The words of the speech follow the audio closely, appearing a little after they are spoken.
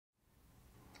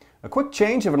A quick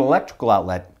change of an electrical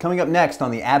outlet coming up next on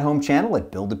the at-home channel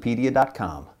at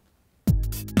Buildipedia.com.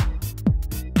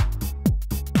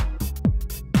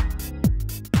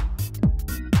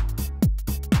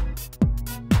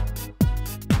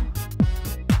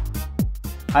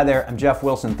 Hi there, I'm Jeff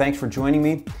Wilson. Thanks for joining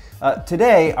me.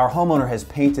 Today, our homeowner has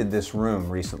painted this room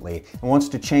recently and wants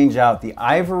to change out the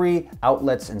ivory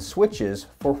outlets and switches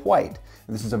for white.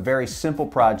 This is a very simple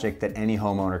project that any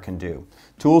homeowner can do.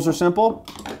 Tools are simple,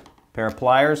 a pair of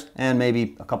pliers, and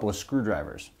maybe a couple of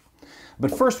screwdrivers.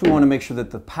 But first, we want to make sure that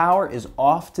the power is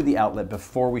off to the outlet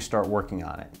before we start working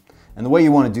on it. And the way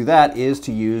you want to do that is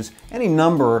to use any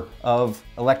number of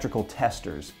electrical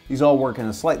testers. These all work in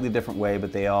a slightly different way,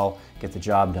 but they all get the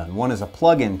job done. One is a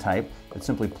plug-in type that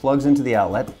simply plugs into the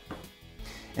outlet.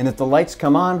 And if the lights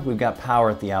come on, we've got power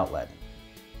at the outlet.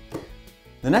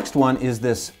 The next one is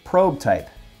this probe type.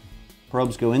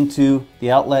 Probes go into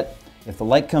the outlet. If the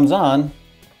light comes on,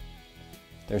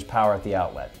 there's power at the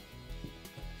outlet.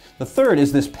 The third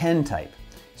is this pen type.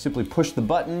 Simply push the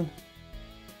button,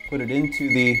 put it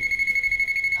into the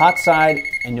hot side,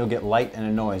 and you'll get light and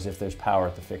a noise if there's power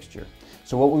at the fixture.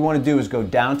 So what we want to do is go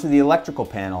down to the electrical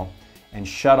panel and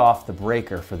shut off the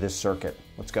breaker for this circuit.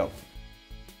 Let's go.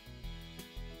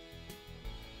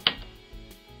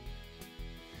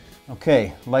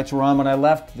 Okay, lights were on when I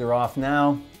left, they're off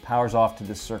now. Power's off to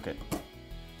this circuit.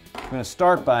 I'm going to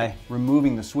start by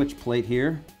removing the switch plate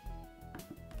here.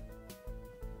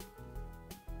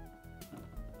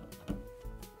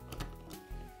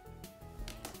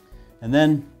 And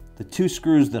then the two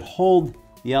screws that hold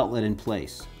the outlet in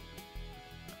place.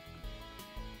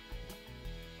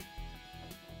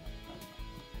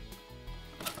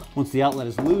 Once the outlet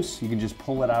is loose, you can just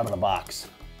pull it out of the box.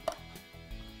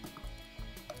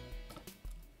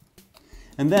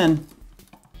 And then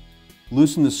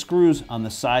loosen the screws on the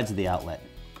sides of the outlet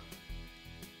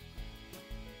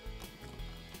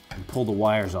and pull the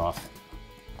wires off.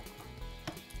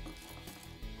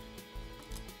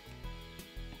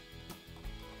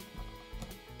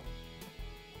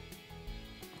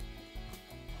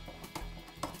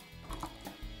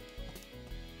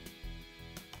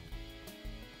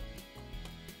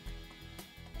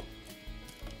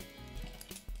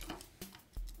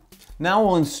 Now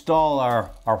we'll install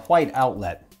our white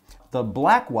outlet. The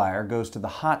black wire goes to the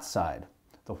hot side,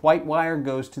 the white wire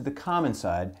goes to the common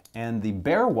side, and the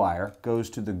bare wire goes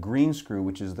to the green screw,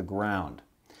 which is the ground.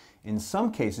 In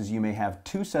some cases, you may have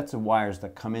two sets of wires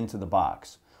that come into the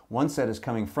box. One set is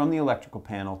coming from the electrical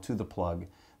panel to the plug.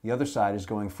 The other side is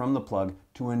going from the plug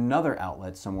to another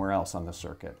outlet somewhere else on the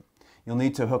circuit. You'll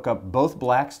need to hook up both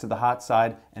blacks to the hot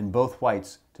side and both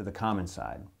whites to the common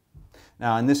side.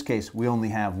 Now in this case, we only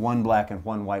have one black and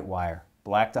one white wire.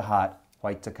 Black to hot,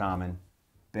 white to common,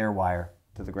 bare wire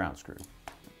to the ground screw.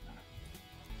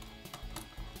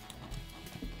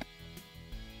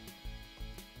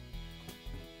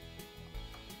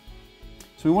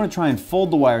 So we want to try and fold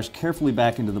the wires carefully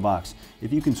back into the box.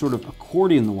 If you can sort of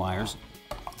accordion the wires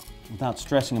without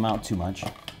stressing them out too much.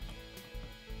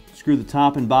 Screw the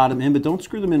top and bottom in, but don't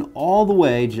screw them in all the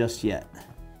way just yet.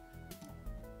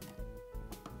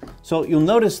 So you'll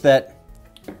notice that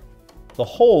the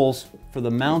holes for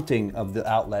the mounting of the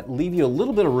outlet leave you a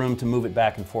little bit of room to move it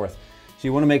back and forth. So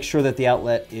you want to make sure that the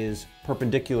outlet is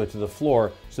perpendicular to the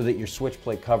floor so that your switch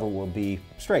plate cover will be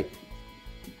straight.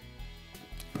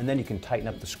 And then you can tighten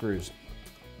up the screws.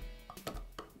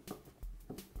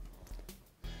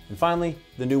 And finally,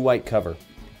 the new white cover.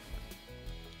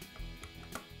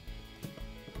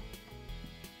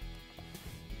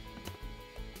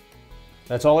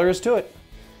 That's all there is to it.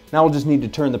 Now we'll just need to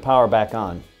turn the power back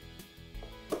on.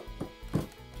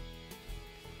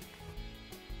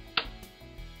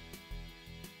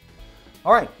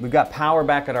 All right, we've got power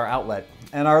back at our outlet,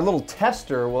 and our little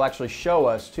tester will actually show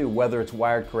us too whether it's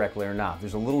wired correctly or not.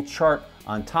 There's a little chart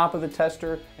on top of the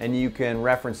tester, and you can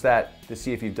reference that to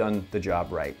see if you've done the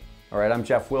job right. All right, I'm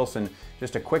Jeff Wilson.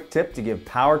 Just a quick tip to give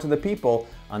power to the people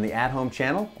on the at-home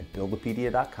channel at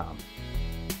Buildipedia.com.